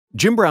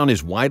Jim Brown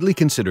is widely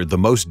considered the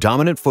most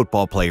dominant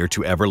football player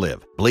to ever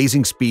live.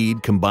 Blazing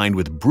speed combined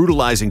with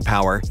brutalizing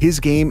power, his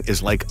game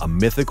is like a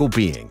mythical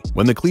being.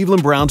 When the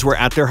Cleveland Browns were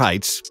at their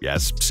heights,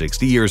 yes,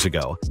 60 years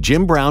ago,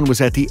 Jim Brown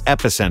was at the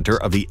epicenter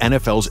of the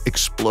NFL's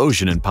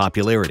explosion in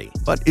popularity.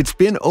 But it's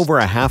been over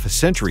a half a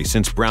century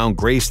since Brown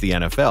graced the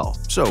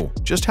NFL, so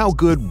just how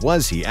good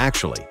was he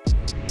actually?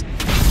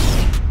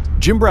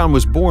 Jim Brown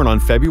was born on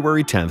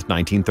February 10,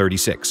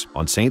 1936,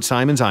 on St.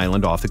 Simon's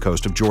Island off the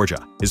coast of Georgia.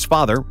 His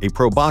father, a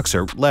pro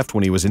boxer, left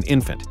when he was an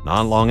infant.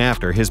 Not long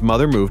after, his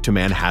mother moved to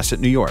Manhasset,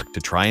 New York, to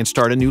try and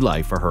start a new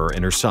life for her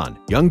and her son.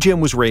 Young Jim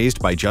was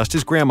raised by just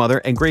his grandmother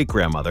and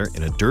great-grandmother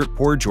in a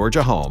dirt-poor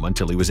Georgia home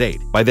until he was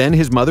 8. By then,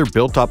 his mother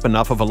built up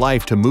enough of a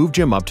life to move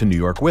Jim up to New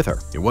York with her.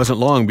 It wasn't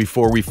long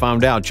before we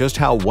found out just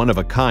how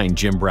one-of-a-kind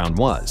Jim Brown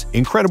was.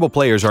 Incredible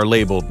players are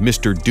labeled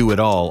Mr.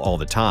 Do-It-All all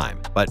the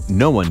time, but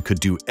no one could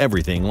do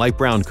everything like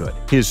Brown could.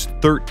 His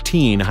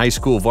 13 high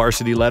school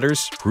varsity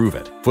letters prove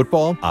it.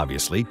 Football,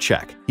 obviously,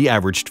 check. He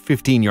averaged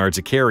 15 yards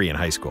a carry in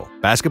high school.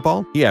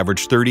 Basketball, he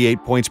averaged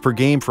 38 points per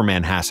game for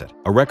Manhasset,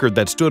 a record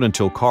that stood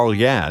until Carl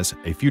Yaz,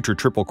 a future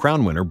Triple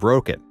Crown winner,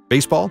 broke it.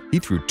 Baseball, he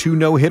threw 2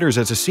 no-hitters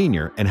as a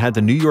senior and had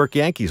the New York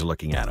Yankees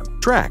looking at him.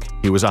 Track,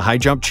 he was a high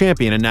jump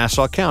champion in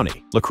Nassau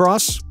County.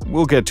 Lacrosse,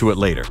 we'll get to it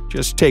later.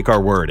 Just take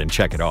our word and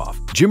check it off.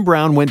 Jim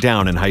Brown went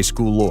down in high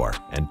school lore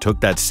and took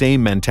that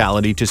same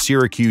mentality to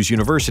Syracuse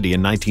University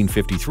in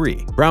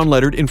 1953. Brown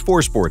lettered in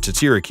 4 sports at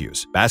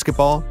Syracuse: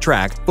 basketball,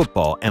 track,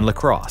 football, and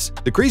lacrosse.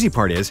 The crazy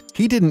part is,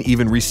 he didn't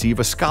even receive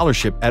a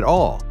scholarship at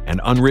all, and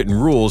unwritten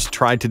rules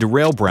tried to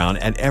derail Brown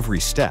at every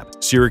step.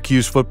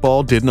 Syracuse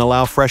football didn't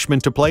allow freshmen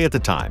to play at the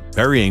time,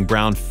 burying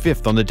Brown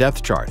 5th on the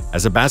depth chart.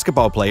 As a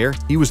basketball player,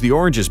 he was the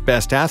Orange's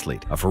best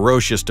athlete, a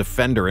ferocious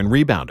defender and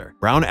rebounder.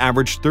 Brown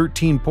averaged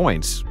 13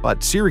 points,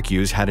 but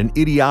Syracuse had an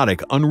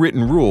idiotic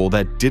unwritten rule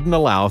that didn't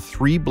allow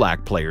 3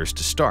 black players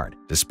to start.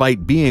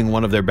 Despite being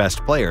one of their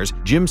best players,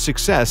 Jim's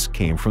success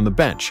came from the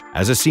bench.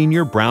 As a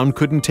senior, Brown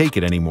couldn't take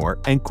it anymore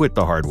and quit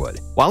the hardwood.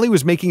 While he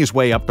was making his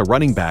way up the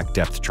running back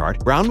depth chart,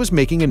 Brown was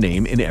making a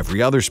name in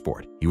every other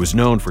sport. He was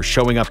known for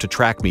showing up to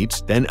track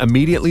meets, then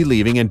immediately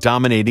leaving and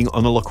dominating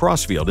on the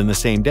lacrosse field in the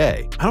same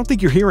day. I don't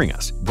think you're hearing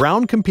us.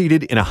 Brown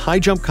competed in a high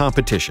jump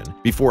competition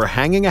before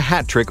hanging a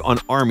hat trick on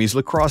Army's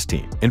lacrosse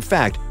team. In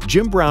fact,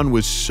 Jim Brown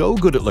was so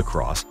good at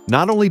lacrosse,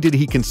 not only did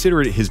he consider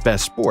it his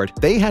best sport,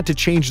 they had to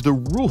change the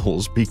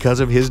rules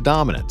because of his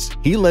dominance.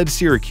 He led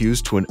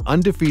Syracuse to an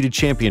undefeated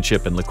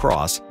championship in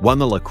lacrosse, won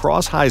the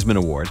Lacrosse Heisman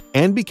Award,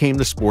 and became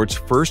the sport's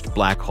first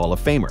Black Hall of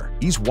Famer.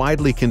 He's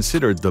widely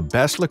considered the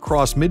best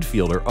lacrosse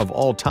midfielder of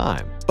all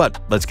time. But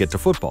let's get to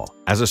football.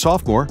 As a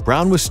sophomore,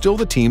 Brown was still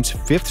the team's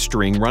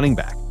 5th-string running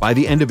back. By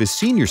the end of his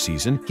senior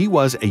season, he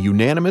was a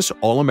unanimous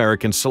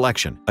All-American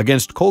selection.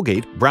 Against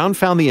Colgate, Brown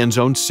found the end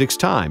zone 6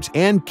 times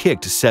and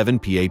kicked 7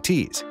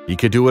 PATs. He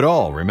could do it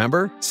all,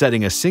 remember?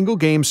 Setting a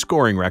single-game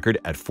scoring record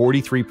at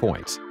 43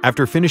 points.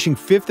 After finishing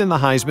 5th in the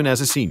Heisman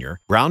as a senior,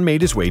 Brown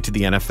made his way to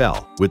the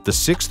NFL. With the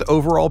 6th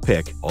overall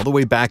pick, all the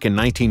way back in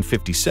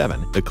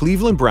 1957, the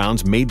Cleveland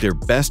Browns made their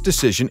best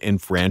decision in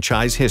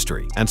franchise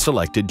history and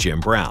selected Jim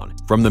Brown.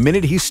 From the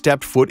minute he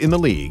stepped foot in the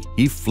league,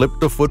 he flipped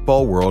the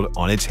football world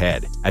on its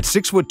head. At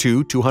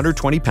 6'2",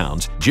 220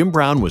 pounds, Jim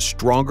Brown was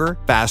stronger,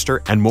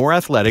 faster, and more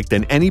athletic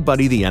than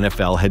anybody the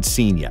NFL had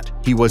seen yet.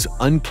 He was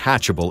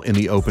uncatchable in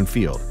the open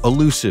field,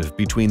 elusive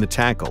between the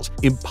tackles,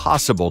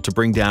 impossible to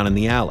bring down in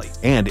the alley,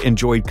 and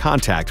enjoyed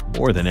contact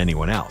more than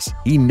anyone else.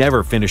 He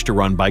never finished a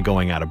run by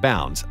going out of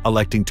bounds,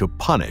 electing to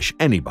punish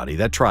anybody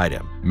that tried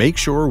him. Make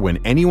sure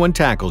when anyone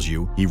tackles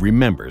you, he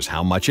remembers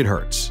how much it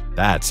hurts.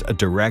 That's a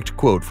direct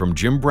quote from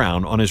Jim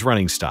Brown on his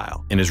running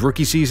style. In his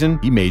rookie season,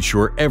 he made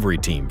sure every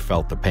team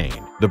felt the pain.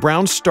 The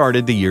Browns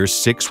started the year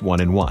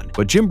 6-1-1,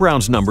 but Jim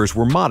Brown's numbers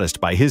were modest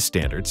by his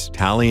standards,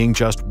 tallying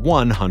just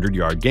one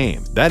 100-yard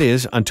game. That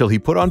is, until he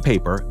put on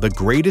paper the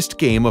greatest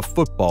game of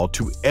football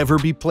to ever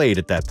be played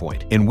at that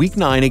point. In Week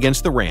 9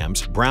 against the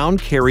Rams, Brown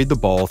carried the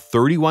ball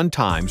 31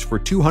 times for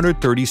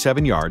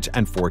 237 yards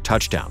and 4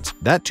 touchdowns.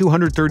 That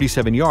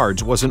 237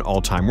 yards was an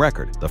all-time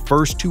record, the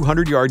first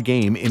 200-yard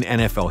game in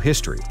NFL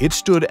history. It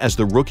stood as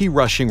the rookie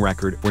rushing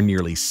record for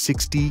nearly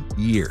 60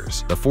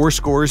 years. The 4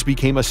 scores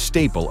became a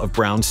staple of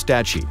Brown's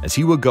stat sheet, as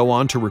he would go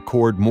on to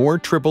record more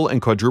triple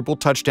and quadruple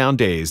touchdown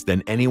days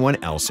than anyone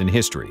else in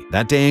history.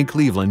 That day in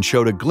Cleveland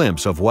showed a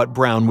glimpse of what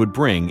Brown would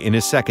bring in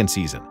his second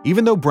season.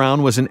 Even though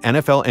Brown was an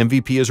NFL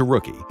MVP as a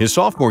rookie, his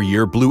sophomore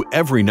year blew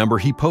every number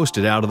he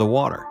posted out of the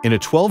water. In a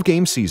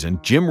 12-game season,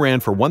 Jim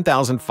ran for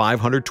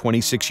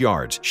 1,526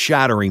 yards,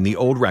 shattering the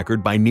old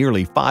record by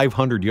nearly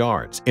 500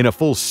 yards. In a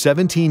full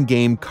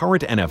 17-game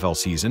current NFL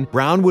season,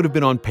 Brown would have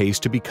been on pace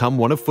to become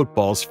one of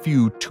football's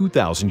few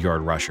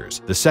 2,000-yard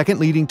rushers, the second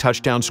leading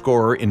touchdown scorer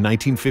scorer in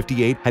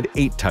 1958, had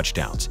 8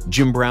 touchdowns.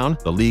 Jim Brown,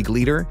 the league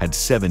leader, had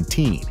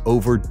 17,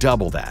 over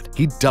double that.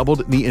 He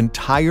doubled the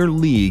entire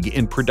league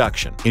in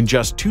production. In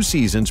just 2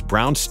 seasons,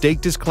 Brown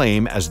staked his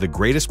claim as the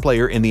greatest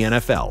player in the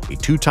NFL, a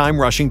 2-time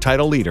rushing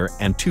title leader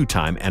and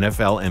 2-time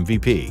NFL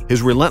MVP.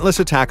 His relentless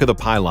attack of the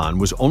pylon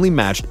was only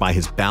matched by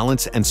his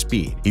balance and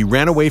speed. He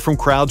ran away from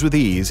crowds with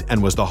ease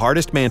and was the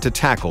hardest man to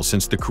tackle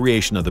since the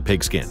creation of the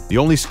pigskin. The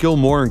only skill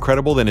more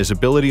incredible than his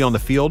ability on the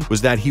field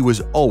was that he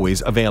was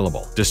always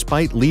available.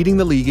 Despite leading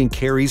the league in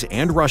carries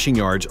and rushing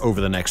yards over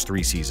the next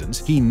 3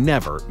 seasons, he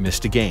never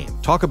missed a game.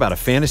 Talk about a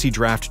fantasy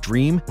draft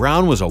dream.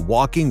 Brown was a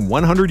walking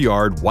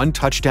 100-yard,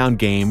 1-touchdown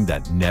game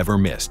that never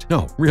missed.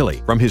 No,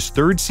 really. From his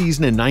 3rd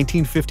season in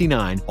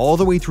 1959 all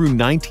the way through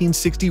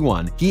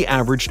 1961, he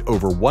averaged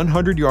over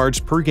 100 yards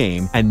per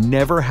game and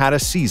never had a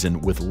season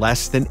with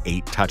less than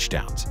 8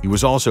 touchdowns. He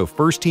was also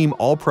first-team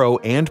All-Pro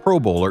and Pro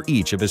Bowler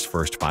each of his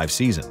first 5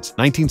 seasons.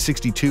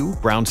 1962,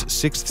 Brown's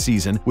 6th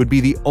season, would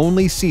be the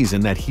only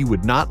season that he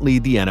would not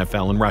lead the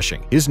NFL in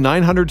rushing. His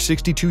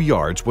 962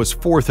 yards was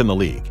 4th in the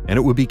league, and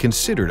it would be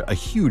considered a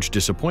huge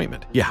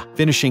disappointment. Yeah,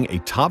 finishing a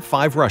top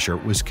 5 rusher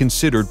was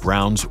considered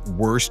Brown's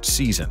worst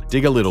season.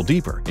 Dig a little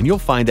deeper, and you'll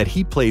find that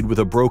he played with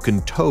a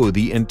broken toe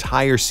the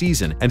entire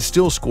season and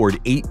still scored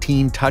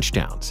 18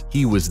 touchdowns.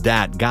 He was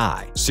that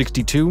guy.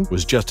 62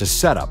 was just a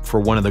setup for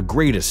one of the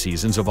greatest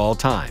seasons of all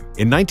time.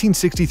 In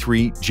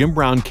 1963, Jim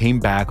Brown came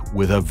back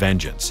with a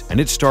vengeance, and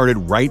it started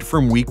right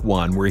from week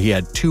 1, where he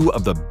had 2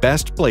 of the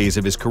best plays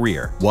of his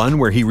career. One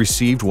where he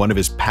received one of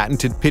his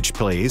patented pitch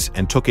plays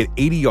and took it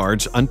 80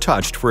 yards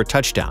untouched for a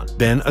touchdown.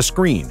 Then a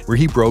screen, where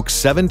he broke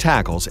 7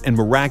 tackles and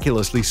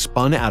miraculously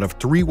spun out of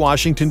 3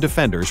 Washington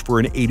defenders for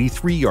an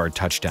 83-yard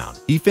touchdown.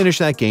 He finished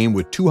that game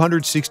with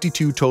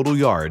 262 total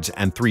yards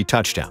and 3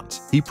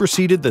 touchdowns. He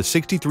proceeded the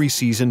 63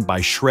 season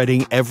by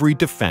shredding every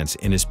defense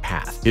in his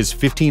path. His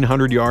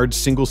 1,500-yard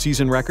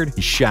single-season record,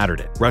 he shattered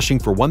it, rushing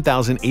for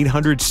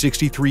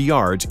 1,863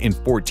 yards in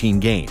 14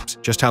 games.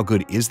 Just how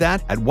good is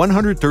that? At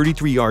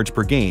 133 yards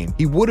per game,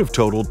 he would have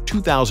totaled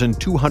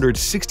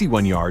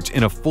 2,261 yards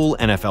in a full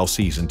NFL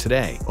season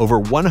today, over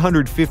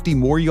 150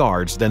 more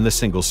yards than the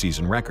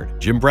single-season record.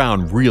 Jim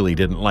Brown really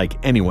didn't like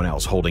anyone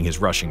else holding his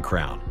rushing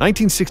crown.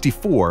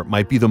 1964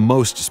 might be the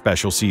most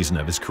special season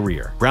of his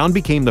career. Brown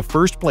became the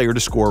first player to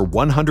score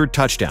 100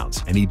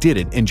 touchdowns, and he did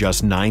it in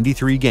just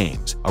 93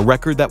 games, a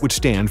record that would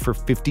stand for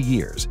 50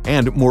 years.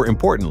 And more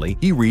importantly,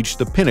 he reached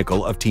the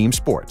pinnacle of team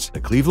sports.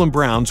 The Cleveland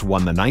Browns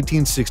won the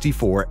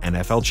 1964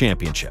 NFL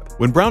Championship.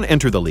 When Brown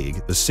entered the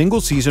league, the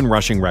single-season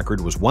rushing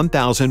record was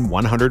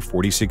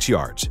 1,146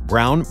 yards.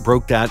 Brown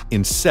broke that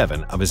in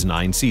 7 of his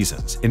 9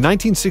 seasons. In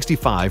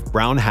 1965,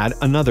 Brown had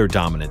another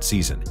dominant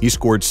season. He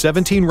scored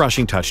 17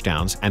 rushing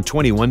touchdowns and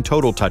 21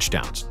 total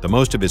touchdowns, the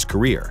most of his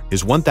career.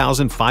 His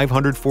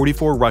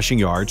 1,544 rushing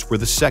yards were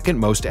the second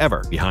most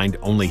ever, behind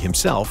only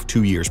himself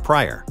 2 years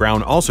prior.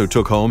 Brown also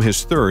took home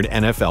his 3rd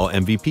NFL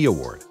MVP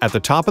award. At the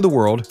top of the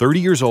world, 30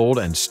 years old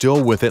and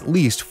still with at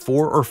least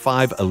 4 or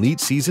 5 elite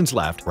seasons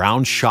left,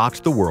 Brown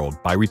shocked the world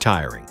by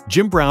retiring.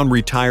 Jim Brown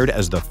retired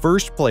as the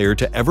first player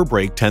to ever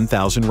break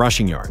 10,000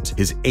 rushing yards.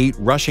 His 8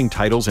 rushing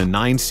titles in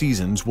 9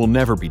 seasons will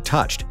never be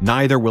touched.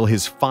 Neither will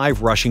his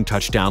 5 rushing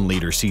touchdown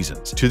leader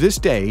seasons. To this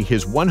day,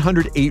 his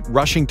 108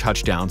 rushing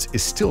touchdowns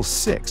is still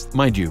 6th.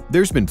 Mind you,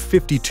 there's been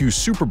 52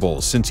 Super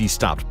Bowls since he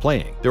stopped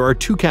playing. There are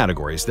 2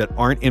 categories that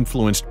aren't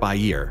influenced by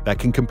year that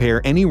can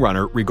compare any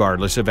runner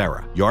regardless of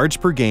era: yards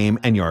per game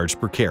and yards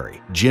per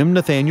carry. Jim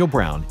Nathaniel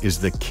Brown is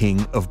the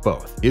king of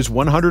both. His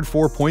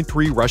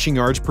 104.3 rushing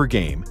yards per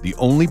game, the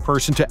only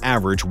person to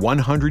average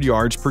 100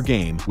 yards per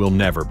game, will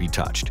never be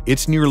touched.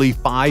 It's nearly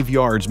 5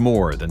 yards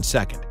more than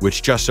second,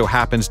 which just so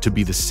happens to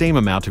be the same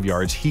amount of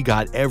yards he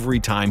got every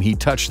time he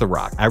touched the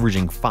rock,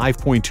 averaging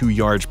 5.2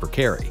 yards per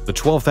carry. The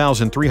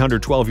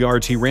 12,312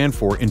 yards he ran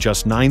for in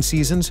just 9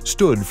 seasons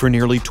stood for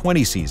nearly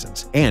 20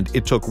 seasons, and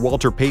it took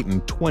Walter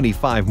Payton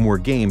 25 more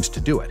games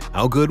to do it.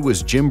 How good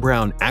was Jim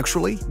Brown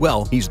actually?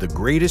 Well, he's the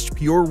greatest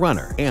pure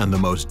runner and the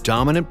most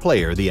dominant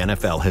player the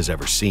NFL has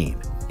ever seen.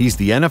 He's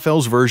the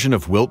NFL's version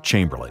of Wilt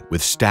Chamberlain,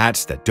 with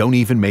stats that don't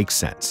even make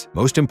sense.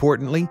 Most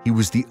importantly, he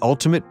was the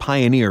ultimate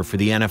pioneer for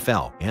the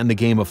NFL and the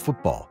game of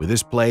football, with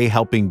his play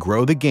helping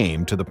grow the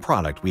game to the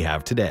product we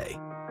have today.